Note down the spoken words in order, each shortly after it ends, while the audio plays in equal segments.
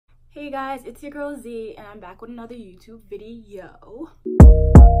Hey guys, it's your girl Z, and I'm back with another YouTube video.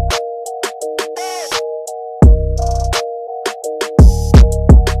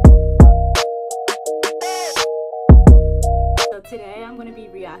 So today I'm going to be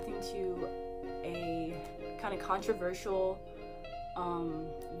reacting to a kind of controversial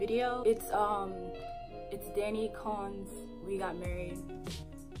video. It's Dani Cohn's We Got Married.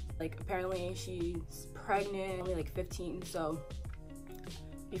 Like, apparently she's pregnant, only like 15, so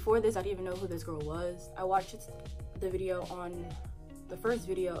before this, I didn't even know who this girl was. I watched the video on the first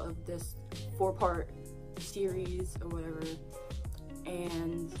video of this 4-part series or whatever,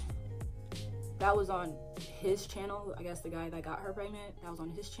 and that was on his channel. I guess the guy that got her pregnant, that was on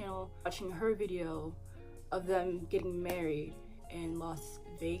his channel. Watching her video of them getting married in Las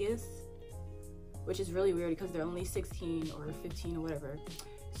Vegas, which is really weird because they're only 16 or 15 or whatever.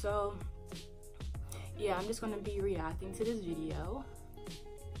 So yeah, I'm just gonna be reacting to this video.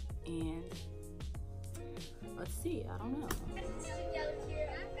 And let's see, I don't know. Back with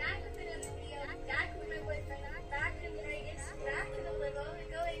another video, back with my boyfriend, back in Vegas, back in the limo, and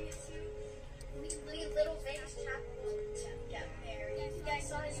going to Little Vegas Chapel to get married. If you guys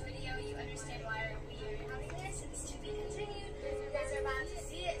saw this video, you understand why we are having this. It's to be continued. You guys are about to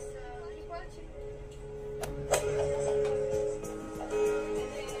see it, so keep watching.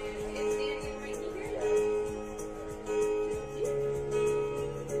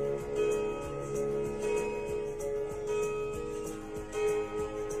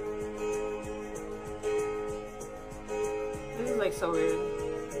 Like so weird.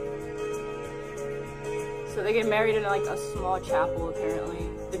 So they get married in like a small chapel apparently.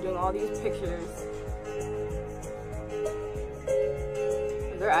 They're doing all these pictures.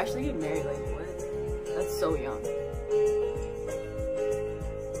 They're actually getting married, like what? That's so young.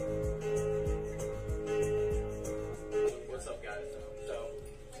 What's up guys? So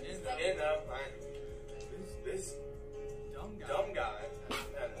this dumb guy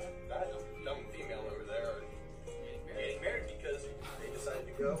and that dumb female over there are getting married because they decided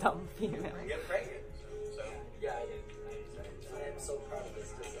to go Dumb female. and get pregnant. So Yeah, I am so proud of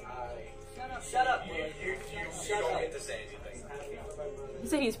this because shut up. You don't get to say anything. You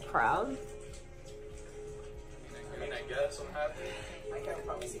say he's proud? I mean, I guess I'm happy. I can't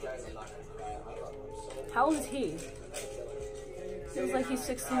promise you guys I'm not going to cry. I'm so How old is he? Feels like he's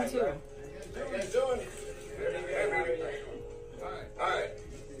 16 too. How you guys doing? Alright.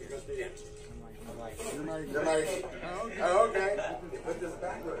 You're like, oh, okay. Put this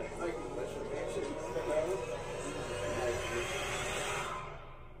backward.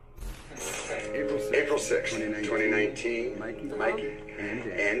 April 6th, 2019, Mikey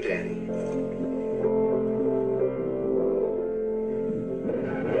and Dani.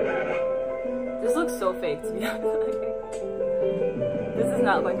 This looks so fake to me. This is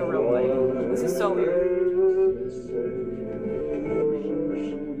not like a real wedding. This is so weird.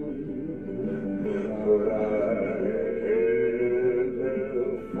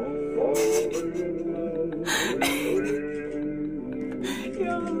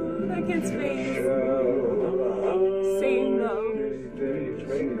 Yo, that kid's face. Same though.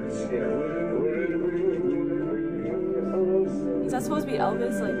 Is that supposed to be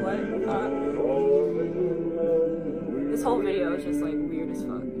Elvis? Like what? This whole video is just like weird as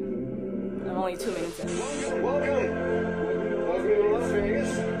fuck. I'm only 2 minutes in. Welcome to Las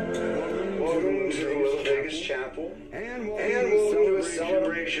Vegas. Welcome to the Little Vegas Chapel. And welcome to a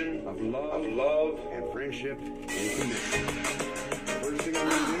celebration of love and friendship and commitment. First thing I'm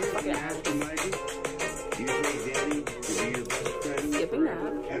going to do is ask you, Mikey, you take Dani to be your best friend. Skipping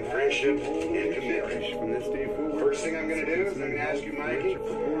that. And friendship and commitment. From this day forward. First thing I'm going to do is I'm going to ask you, Mikey, you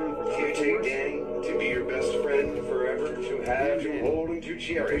take Dani to be your best friend forever, to have, to hold, and to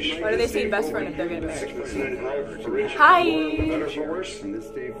cherish. Why do they say best friend if they're getting married? Sickness and health, for richer, Hi. for better, for worse. From this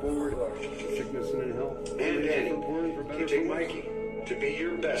day forward, sickness and health. And Dani, you take Mikey to be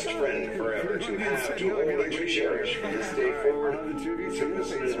your best friend forever, to have, to hold, and to cherish. From this day forward,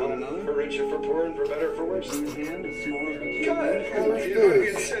 sickness and health, for richer, for poor, and for better, for worse. Good.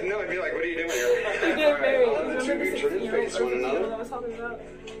 You said no, I'd be like, what are you doing here? They're getting married. Allow the two to turn and face one I another. was talking about.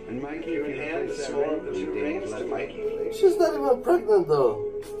 And Mikey, You if can you hand the place that smaller ring of the those two days rings to left. Mikey, please. She's not even pregnant though.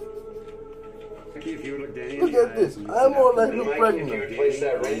 Mikey, if you would look Dani in Look the at this. eyes and I'm more like And you Mikey, if you pregnant. would place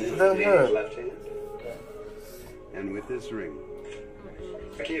that ring in Than her. Dani's left hand. and with this ring,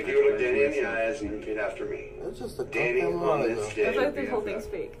 Mikey, if you would look Dani in the eyes and repeat after me. It's just a Dani, goddamn on lie this though. day, I feel like this whole thing's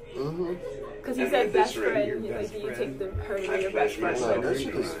fake. Mm-hmm. Because he And said with this best ring, friend, your like best you friend. take her to I be your pledge best friend. myself No, that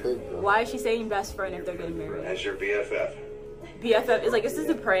shit is fake, bro. Why is she saying best friend if they're getting married? as your BFF. BFF is like, is this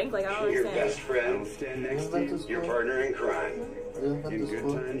a prank? Like, I don't Your understand. best friend, stand next to you, your partner in crime, in good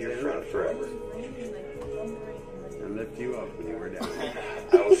times, your friend forever, and lift you up when you were down.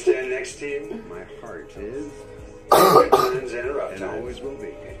 I will stand next to you. My heart is in good times and rough times, and always will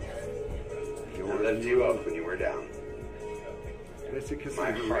be. And lift you up when you were down.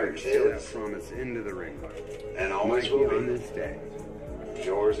 My heart is promise into the ring, and always will be on this day.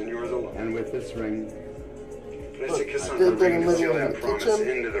 Yours and yours alone. And with this ring, place a kiss on the ring to seal that promise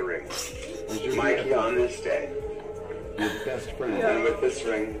into the ring. Mikey, on this day, your best friend, and with this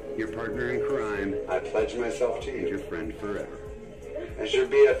ring, your partner in crime, I pledge myself to you, and your friend forever. As your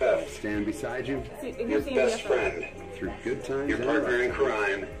BFF, stand beside you, your best friend, through good times, your partner in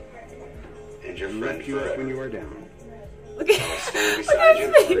crime, and your friend forever. When you are down. I'll stand beside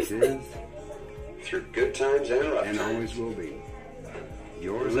you, through good times and rough times, and always will be.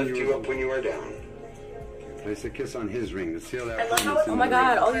 Yours, lift you up when you are down. Place a kiss on his ring to seal that promise. Oh my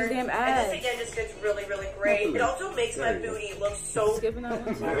god, all these damn ads. And this again just fits really, really great. It also makes my booty look so...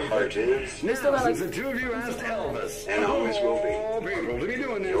 My heart is... Now, since the two of you asked Elvis, and always will be. People to be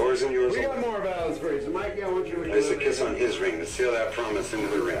doing this. Yours and yours. We got more vows for you. So Mikey, I want you to place a kiss on his ring to seal that promise into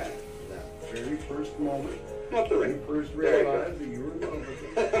the ring. That very first moment. Not the ring. First realized that you were in love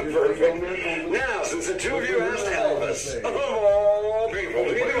with it. Perfect. Now, since the two of you asked Elvis, of all people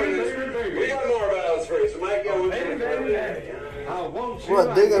to be doing this, we got more vows for you. So Mikey, I want you to...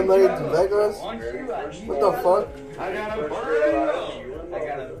 What, they got married to Vegas? What the fuck? I got a burn. I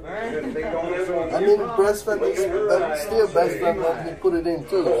got a burn. I mean, breast fat is still best fat when he put it in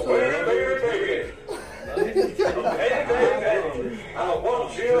too, so... Hey, baby, I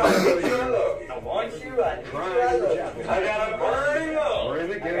want you, I need your love. I want you, I need your love. I got a burning love. We're in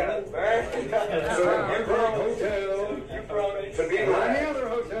the game. So you brought hotel. You promised to be my other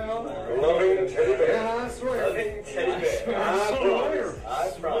hotel. Loving teddy bear. And I swear. Loving teddy bear.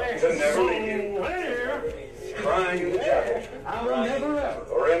 I promise to never leave you. Crying in the chapel. I will never ever.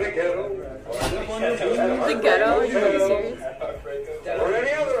 Or in the ghetto. The ghetto? Are you serious? Or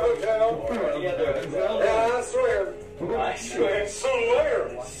any other hotel. And I swear. I swear. Swear.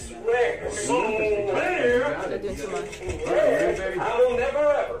 They're doing too much. I will never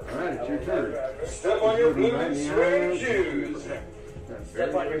ever. All right, it's your turn. Step on your blue suede shoes.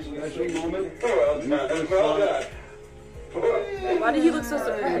 Step on your special moment. Well done. Well done. Why did he look so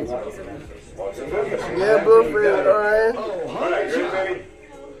surprised? Yeah, boyfriend, alright. Alright, good, baby.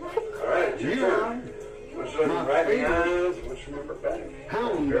 Alright, your turn. What's your right hands? What's your upper back?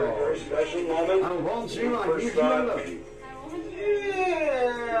 Hound Very, dog. very special moment. I want you, I First need you, I time. love you.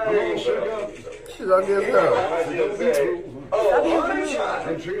 Yeah. Come on, sugar. She's on this now. I did say, oh, sunshine.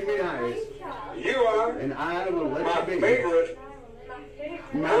 And treat me nice. You are And I will let my you be. favorite.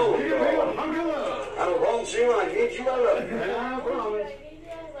 My Hound baby, dog. hunk of love. I want you, I need you, I love you. And I promise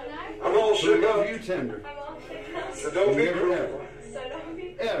I'm all to shook love up, you tender. so don't be Never, cruel. ever,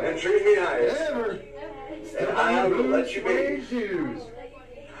 And ever, treat me nice. ever. And I will let you be Suede shoes.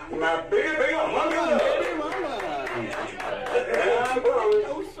 my big hunk of love. And I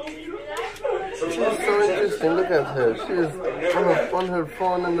promise to She's love so you tender. interesting. Look at her. She's on her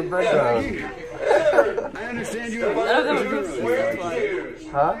phone in the background. I understand you. None of them approved this, Suede that's why. shoes.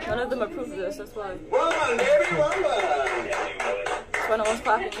 Huh? None of them approved this, that's why. Woman, baby, woman. That's why no one's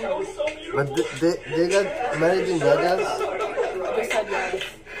clapping. But they got married in Vegas? I just said yes.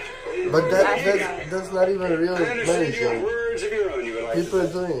 But that's not even real I understand you have marriage. words of your own you would like to People are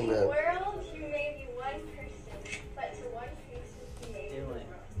say. doing that. world, you may be one person, but to one face, you may be one.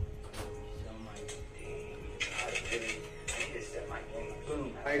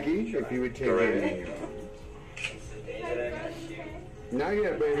 Mikey, if you would take it. Not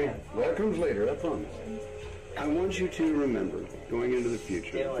yet, baby. That comes later, I promise. I want you to remember, going into the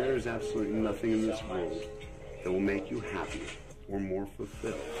future, there is absolutely nothing in this world that will make you happier or more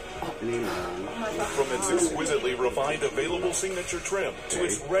fulfilled. From its exquisitely refined available signature trim to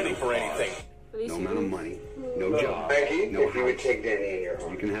its ready for anything. No amount of money, no job, Mikey, no if you would house. take Danny in your You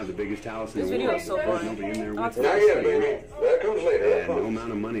home. can have the biggest house in This the video world. is so There's boring. nobody in there Not with to- you. Not yet, baby. That comes later. I And no promise.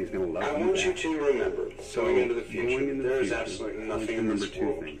 amount of money is going to love I you want you back. to remember, So, going into the going future, into the there is future, absolutely I want nothing you to in remember this two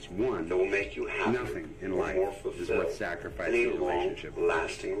world things. One, that will make you happy. nothing in or life more is fulfilled worth sacrificing any a relationship.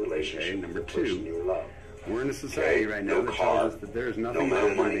 long-lasting relationship Okay, number with the person two, you love. We're in a society Okay, right no now that car, tells us that there is No nothing amount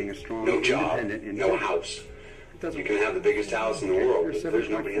better of than money, being a strong, no job, independent no individual. house. doesn't. You can have the biggest house in the world, but if there's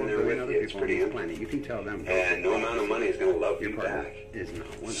nobody in there with you, it's pretty empty. Planet. You can tell them. And no amount of money is going to love you back. Is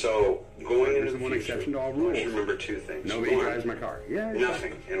not one. So, going into the one future, exception to all I want rules. you to remember two things. Nobody One, drives my car. Yeah.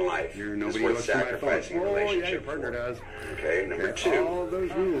 nothing in life is worth sacrificing a relationship your partner does. Okay, number Okay, two, all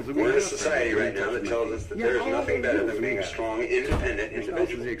those rules that we're in a have society right now that tells us that there's nothing better than being a strong, independent Spouse is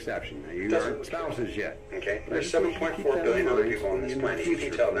individual. the exception. Now, you Doesn't aren't spouses yet. Okay, there's 7.4 billion other people on this planet. You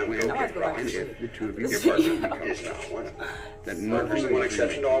can tell them, go get rocks. If the two of you Your partner is not one of them. Partner's the one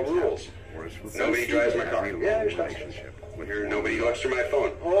exception to all rules. Nobody drives my car. Yeah, your spouse does. Nobody looks through my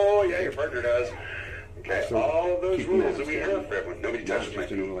phone. Oh, yeah, your partner does. Okay, all those rules that we have for everyone. Nobody touches my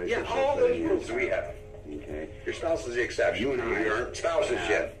phone. Yeah, all those rules that we have. Okay, your spouse is the exception. You and I aren't spouses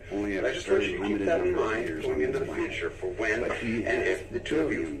yet. I just want you to keep that in mind going into the future for when and if the two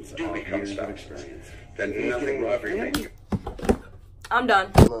of you do become spouses. Then nothing will ever make you. I'm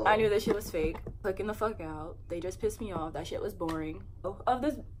done. I knew this shit was fake. Clicking the fuck out. They just pissed me off. That shit was boring. Of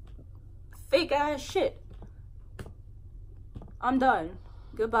this fake ass shit. I'm done.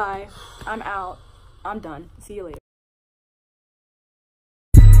 Goodbye. I'm out. I'm done. See you later.